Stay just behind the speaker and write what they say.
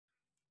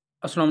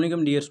अस्सलाम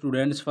वालेकुम dear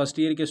students. First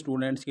year के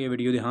स्टूडेंट्स के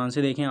वीडियो ध्यान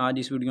से देखें। आज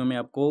इस वीडियो में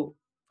आपको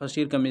फर्स्ट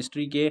ईयर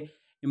केमिस्ट्री के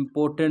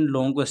इंपॉर्टेंट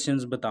लॉन्ग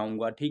क्वेश्चंस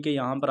बताऊंगा। ठीक है,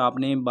 यहाँ पर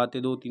आपने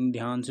बातें दो तीन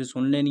ध्यान से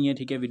सुन लेनी है।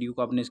 ठीक है, वीडियो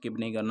को आपने स्किप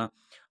नहीं करना,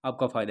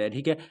 आपका फ़ायदा है।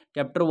 ठीक है,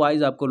 चैप्टर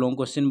वाइज आपको लॉन्ग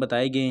क्वेश्चन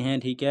बताए गए हैं।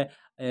 ठीक है,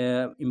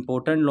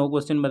 इंपॉर्टेंट लॉन्ग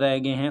क्वेश्चन बताए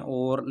गए हैं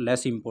और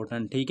लेस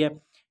इंपॉर्टेंट। ठीक है,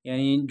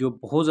 यानी जो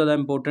बहुत ज़्यादा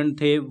इंपॉर्टेंट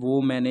थे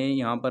वो मैंने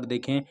यहाँ पर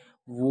देखें,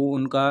 वो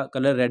उनका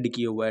कलर रेड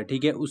किया हुआ है।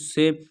 ठीक है,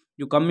 उससे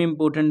जो कम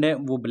इम्पोर्टेंट है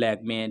वो ब्लैक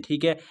में है।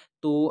 ठीक है,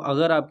 तो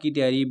अगर आपकी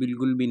तैयारी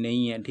बिल्कुल भी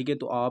नहीं है, ठीक है,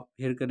 तो आप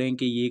फिर करें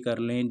कि ये कर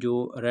लें जो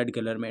रेड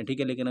कलर में है। ठीक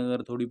है, लेकिन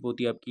अगर थोड़ी बहुत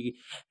ही आपकी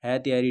है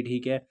तैयारी,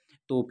 ठीक है,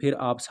 तो फिर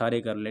आप सारे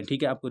कर लें।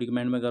 ठीक है, आपको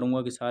रिकमेंड मैं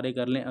करूँगा कि सारे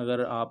कर लें।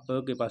 अगर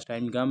आपके पास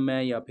टाइम कम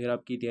है या फिर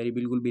आपकी तैयारी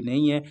बिल्कुल भी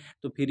नहीं है,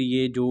 तो फिर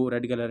ये जो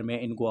रेड कलर में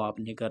इनको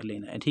आपने कर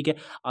लेना है। ठीक है,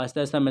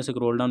 आहिस्ता आहिस्ता मैं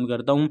स्क्रॉल डाउन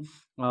करता हूँ,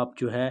 आप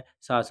जो है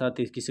साथ साथ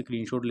इसकी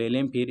स्क्रीनशॉट ले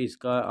लें, फिर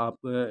इसका आप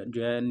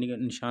जो है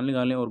निशान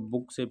लगा लें और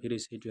बुक से फिर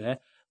इसे जो है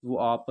वो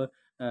आप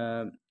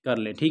कर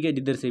लें। ठीक है,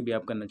 जिधर से भी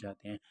आप करना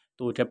चाहते हैं।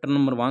 तो चैप्टर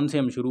नंबर 1 से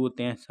हम शुरू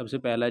होते हैं। सबसे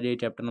पहला जो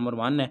चैप्टर नंबर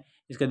 1 है,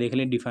 इसका देख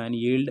लें। Define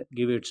yield,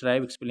 give its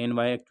type, explain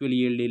why actual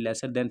yield is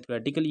lesser than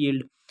theoretical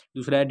yield.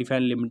 दूसरा है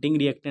define limiting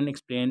reactant,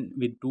 explain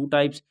with 2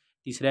 types.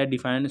 तीसरा है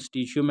define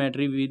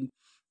स्टीशियोमेट्री with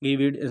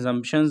give it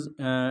assumptions,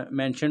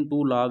 mention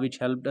 2 law which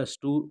helped us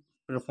to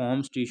perform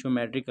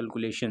stoichiometric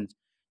calculations.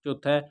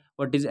 चौथा है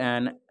what is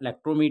an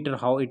electrometer,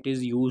 how it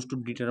is used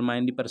to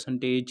determine the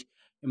percentage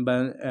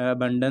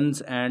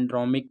abundance and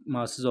atomic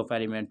masses of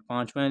element.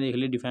 पांचवा देख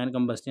ले define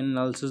combustion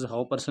analysis,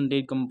 how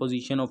percentage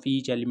composition of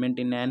each element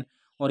in an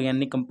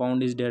organic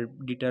compound is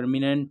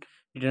determined.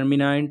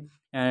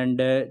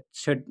 And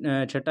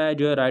छठा है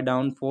जो है write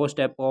down 4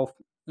 step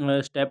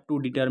to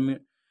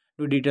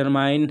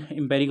determine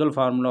empirical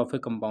formula of a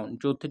compound.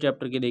 चौथे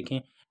chapter के देखें।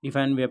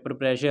 Define vapour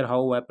pressure,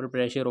 how vapour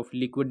pressure of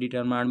liquid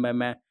determined by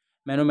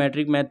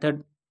manometric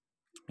method.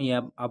 ये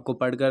आपको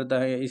पढ़ करता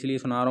है, इसलिए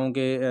सुना रहा हूँ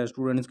कि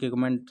स्टूडेंट्स के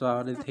कमेंट्स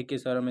आ रहे थे कि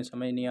सर हमें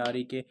समझ नहीं आ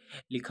रही कि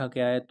लिखा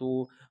क्या है,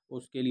 तो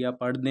उसके लिए आप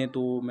पढ़ दें,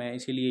 तो मैं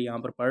इसीलिए यहाँ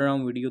पर पढ़ रहा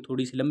हूँ। वीडियो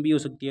थोड़ी सी लंबी हो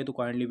सकती है, तो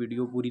काइंडली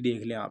वीडियो पूरी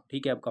देख लें आप।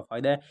 ठीक है, आपका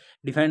फ़ायदा है।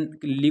 Define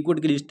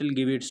liquid crystal,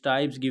 give its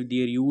types, give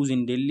their use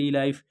in daily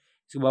life.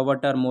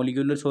 What are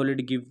molecular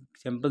solid, give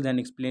samples and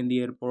explain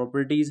their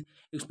properties.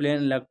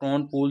 Explain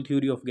electron pool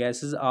theory of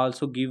gases,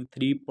 also give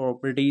 3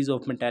 properties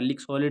of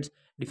metallic solids.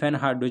 Define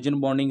hydrogen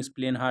bonding,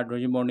 explain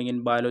hydrogen bonding in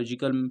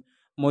biological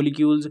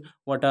molecules.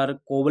 What are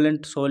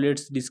covalent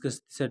solids, discuss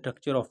the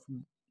structure of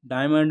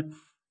diamond.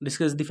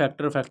 Discuss the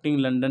factor affecting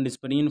London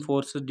dispersion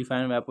forces.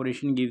 Define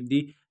evaporation, give the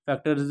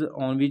factors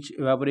on which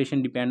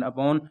evaporation depend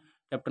upon.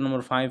 Chapter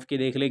number 5 के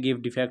देख ले। Give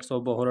defects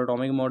of Bohr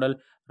atomic model,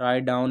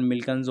 write down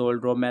मिल्कन्स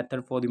ऑल्ड्रॉप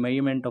method for the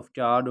measurement of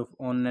charge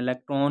on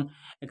electron,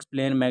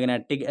 explain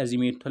magnetic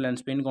azimuthal and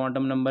spin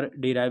quantum number,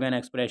 derive an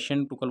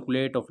expression to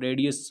calculate of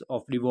radius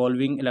of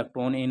revolving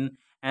electron in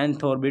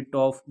nth orbit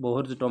of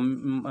Bohr's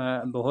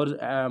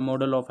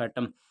model of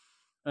atom.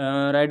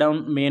 Write down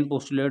main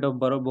postulate of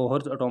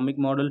Bohr's atomic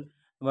model.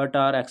 What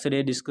are X-ray,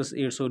 discuss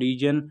its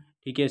origin.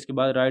 ठीक है, इसके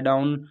बाद write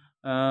down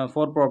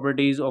 4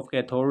 properties of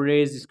cathode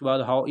rays. इसके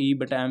बाद how E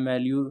बटा M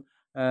value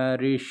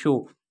ratio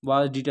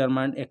was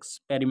determined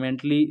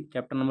experimentally.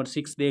 Chapter number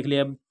 6 देख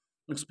लिया अब।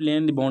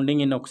 Explain the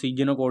bonding in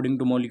oxygen according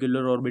to molecular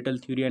orbital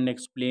theory and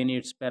explain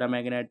its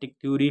paramagnetic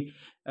theory.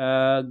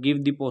 Give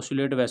the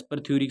postulate of Vesper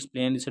theory,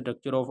 explain the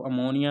structure of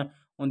ammonia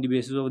on the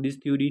basis of this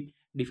theory.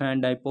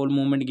 Define dipole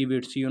moment, give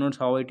its units,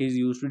 how it is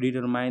used to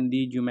determine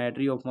the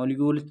geometry of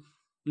molecules.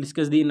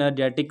 Discuss the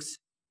energetics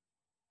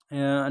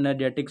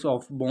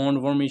of bond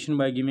formation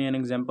by giving an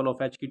example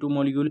of Hk2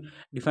 molecule.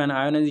 Define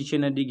ionization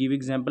energy, give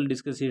example,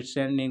 discuss its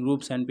standing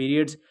groups and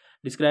periods.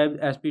 Describe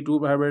sp2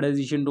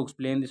 hybridization to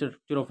explain the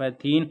structure of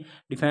ethene.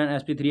 Define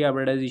sp3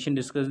 hybridization,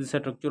 discuss the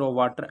structure of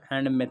water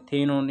and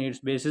methane on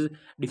its basis.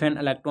 Define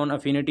electron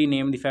affinity,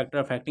 name the factor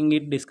affecting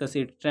it, discuss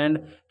its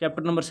trend.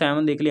 Chapter number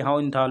 7 देख ले। How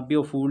enthalpy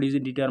of food is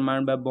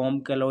determined by bomb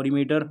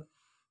calorimeter.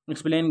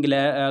 Explain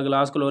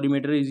glass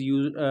calorimeter is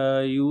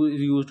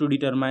used to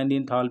determine the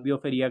enthalpy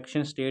of a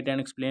reaction state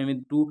and explain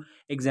with 2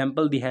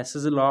 example the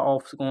Hess's law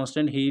of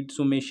constant heat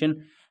summation.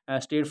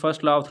 State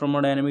first law of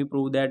thermodynamics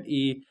prove that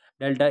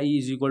delta E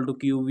is equal to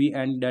QV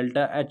and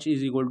delta H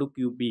is equal to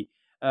QP.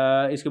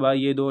 इसके बाद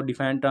ये दो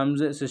define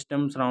terms,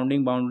 system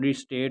surrounding boundary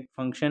state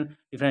function,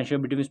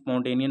 differential between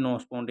spontaneous non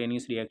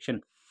spontaneous reaction.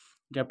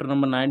 Chapter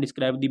number 9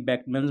 describe the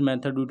बैकमैन्स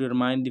method to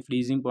determine the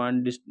freezing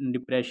point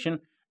depression.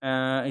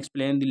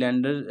 Explain the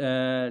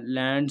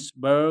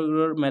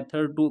Landsberger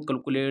method to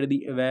calculate the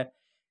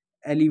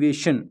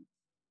elevation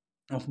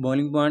of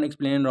boiling point.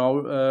 Explain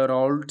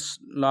Raoult's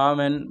law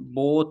when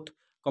both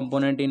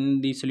component in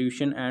the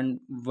solution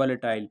and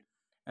volatile.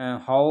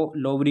 How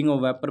lowering of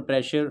vapor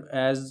pressure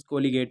as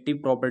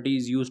colligative property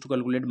is used to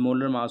calculate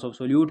molar mass of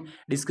solute.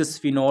 Discuss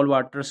phenol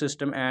water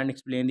system and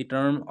explain the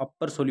term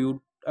upper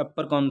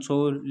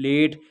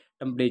consolate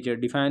temperature.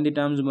 Define the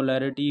terms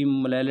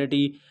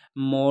molality,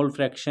 mole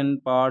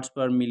fraction, parts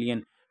per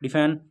million.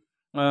 Define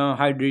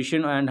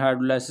hydration and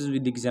hydrolysis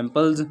with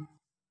examples.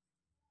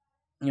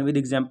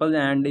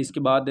 And इसके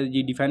बाद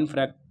ये define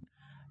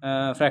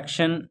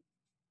fractional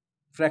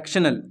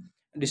fractional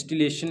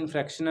distillation,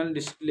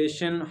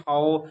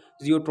 how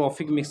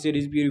zeotropic mixture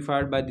is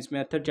purified by this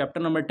method. Chapter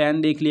number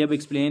 10 देख लिया. अब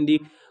explain the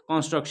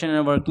construction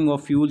and working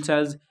of fuel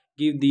cells,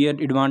 give their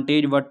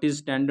advantage, what is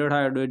standard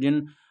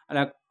hydrogen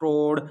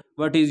electrode,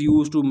 what is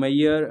used to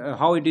measure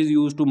how it is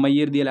used to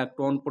measure the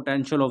electron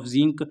potential of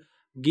zinc,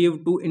 give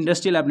to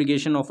industrial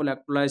application of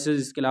electrolysis.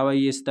 इसके अलावा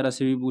ये इस तरह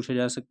से भी पूछा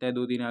जा सकता है.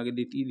 2-3 आगे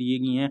दिए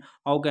गई हैं.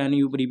 How can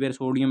you prepare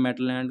sodium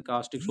metal and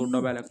caustic soda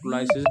bye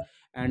electrolysis.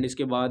 And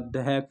इसके बाद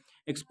है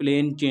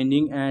explain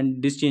changing and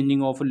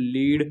डिसचेंजिंग of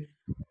lead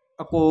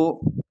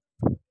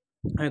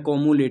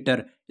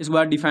अकोमूलेटर. इसके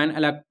बाद define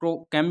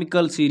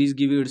electrochemical series,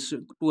 give its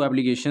 2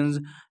 applications.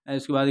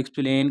 इसके बाद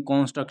explain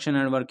construction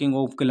and working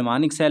of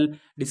galvanic cell,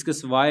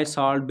 discuss why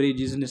salt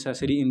bridge is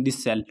necessary in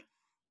this cell.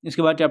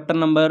 इसके बाद chapter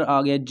number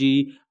आ गया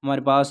जी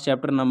हमारे पास,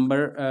 चैप्टर नंबर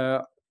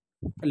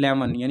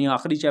 11 यानी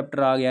आखिरी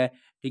चैप्टर आ गया है.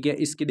 ठीक है,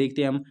 इसके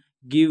देखते हैं हम.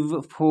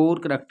 Give 4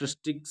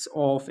 characteristics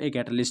of a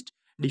catalyst,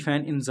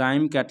 define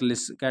enzyme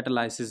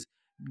catalysis,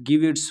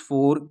 give its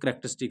 4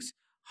 characteristics.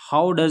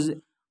 How does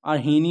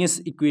Arrhenius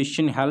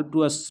equation help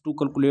to us to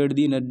calculate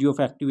the energy of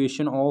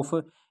activation of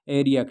a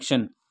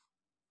reaction.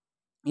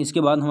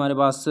 इसके बाद हमारे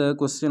पास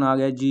क्वेश्चन आ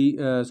गया जी.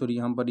 सॉरी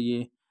यहाँ पर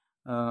ये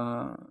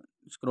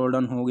स्क्रॉल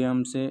डाउन हो गया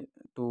हमसे,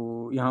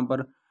 तो यहाँ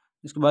पर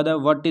इसके बाद है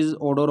what is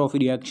order of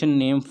reaction,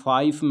 name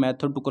 5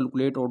 method to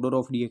calculate order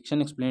of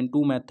reaction, explain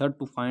 2 method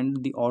to find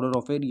the order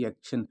of A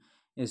reaction.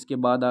 इसके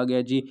बाद आ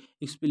गया जी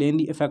explain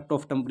the effect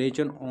of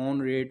temperature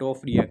on rate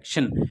of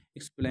reaction,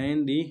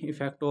 explain the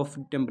effect of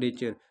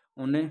temperature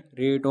on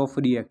rate of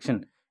reaction.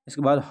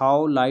 इसके बाद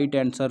how light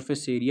and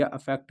surface area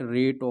affect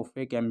rate of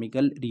a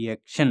chemical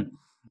reaction.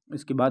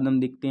 इसके बाद हम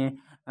देखते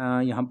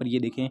हैं यहाँ पर ये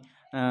देखें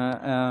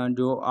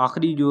जो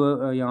आखिरी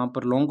जो यहाँ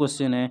पर लॉन्ग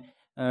क्वेश्चन है,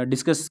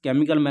 discuss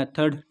chemical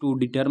method to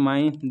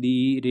determine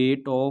the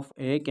rate of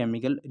a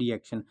chemical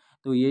reaction.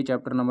 तो ये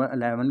चैप्टर नंबर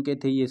 11 के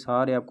थे, ये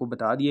सारे आपको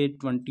बता दिए.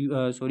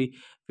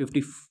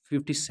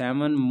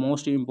 57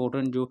 मोस्ट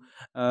इम्पोर्टेंट जो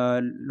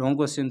लॉन्ग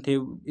क्वेश्चन थे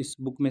इस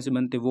बुक में से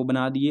बनते वो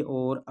बना दिए.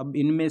 और अब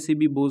इनमें से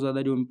भी बहुत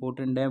ज़्यादा जो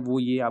इम्पोर्टेंट है वो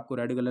ये आपको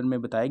रेड कलर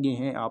में बताए गए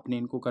हैं. आपने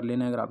इनको कर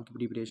लेना है. अगर आपकी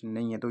प्रिपरेशन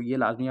नहीं है तो ये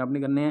लाजमी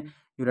आपने करने हैं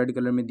जो रेड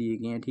कलर में दिए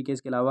गए हैं. ठीक है,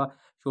 इसके अलावा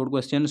शॉर्ट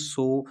क्वेश्चन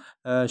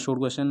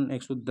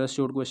 110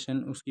 शॉर्ट क्वेश्चन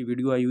उसकी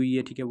वीडियो आई हुई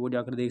है. ठीक है, वो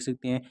जाकर देख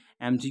सकते हैं.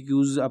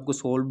 MCQs आपको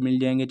सोल्व मिल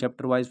जाएंगे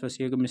chapter wise.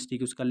 First year chemistry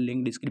की उसका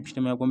लिंक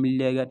डिस्क्रिप्शन में आपको मिल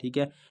जाएगा. ठीक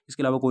है,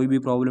 इसके अलावा कोई भी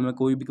प्रॉब्लम है,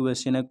 कोई भी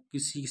क्वेश्चन है,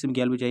 किसी किस्म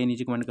की हेल्प चाहिए,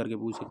 नीचे कमेंट करके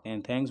पूछ सकते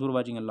हैं. Thanks for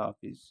watching. अल्लाह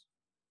हाफिज़.